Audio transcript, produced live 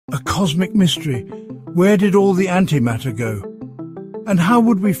A cosmic mystery. Where did all the antimatter go? And how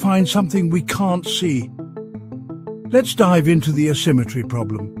would we find something we can't see? Let's dive into the asymmetry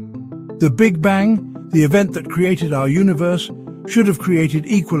problem. The Big Bang, the event that created our universe, should have created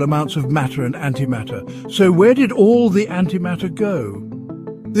equal amounts of matter and antimatter. So where did all the antimatter go?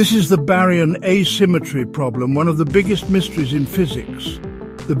 This is the baryon asymmetry problem, one of the biggest mysteries in physics.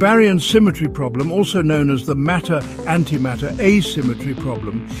 The baryon symmetry problem, also known as the matter-antimatter asymmetry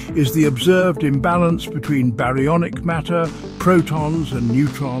problem, is the observed imbalance between baryonic matter, protons and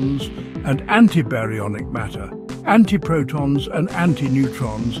neutrons, and antibaryonic matter, antiprotons and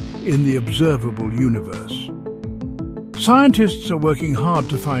antineutrons in the observable universe. Scientists are working hard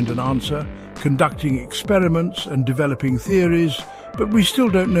to find an answer, conducting experiments and developing theories, but we still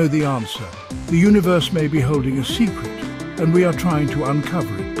don't know the answer. The universe may be holding a secret, and we are trying to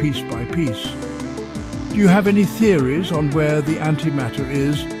uncover it piece by piece. Do you have any theories on where the antimatter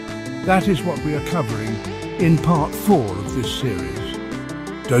is? That is what we are covering in part 4 of this series.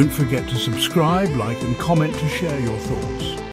 Don't forget to subscribe, like and comment to share your thoughts.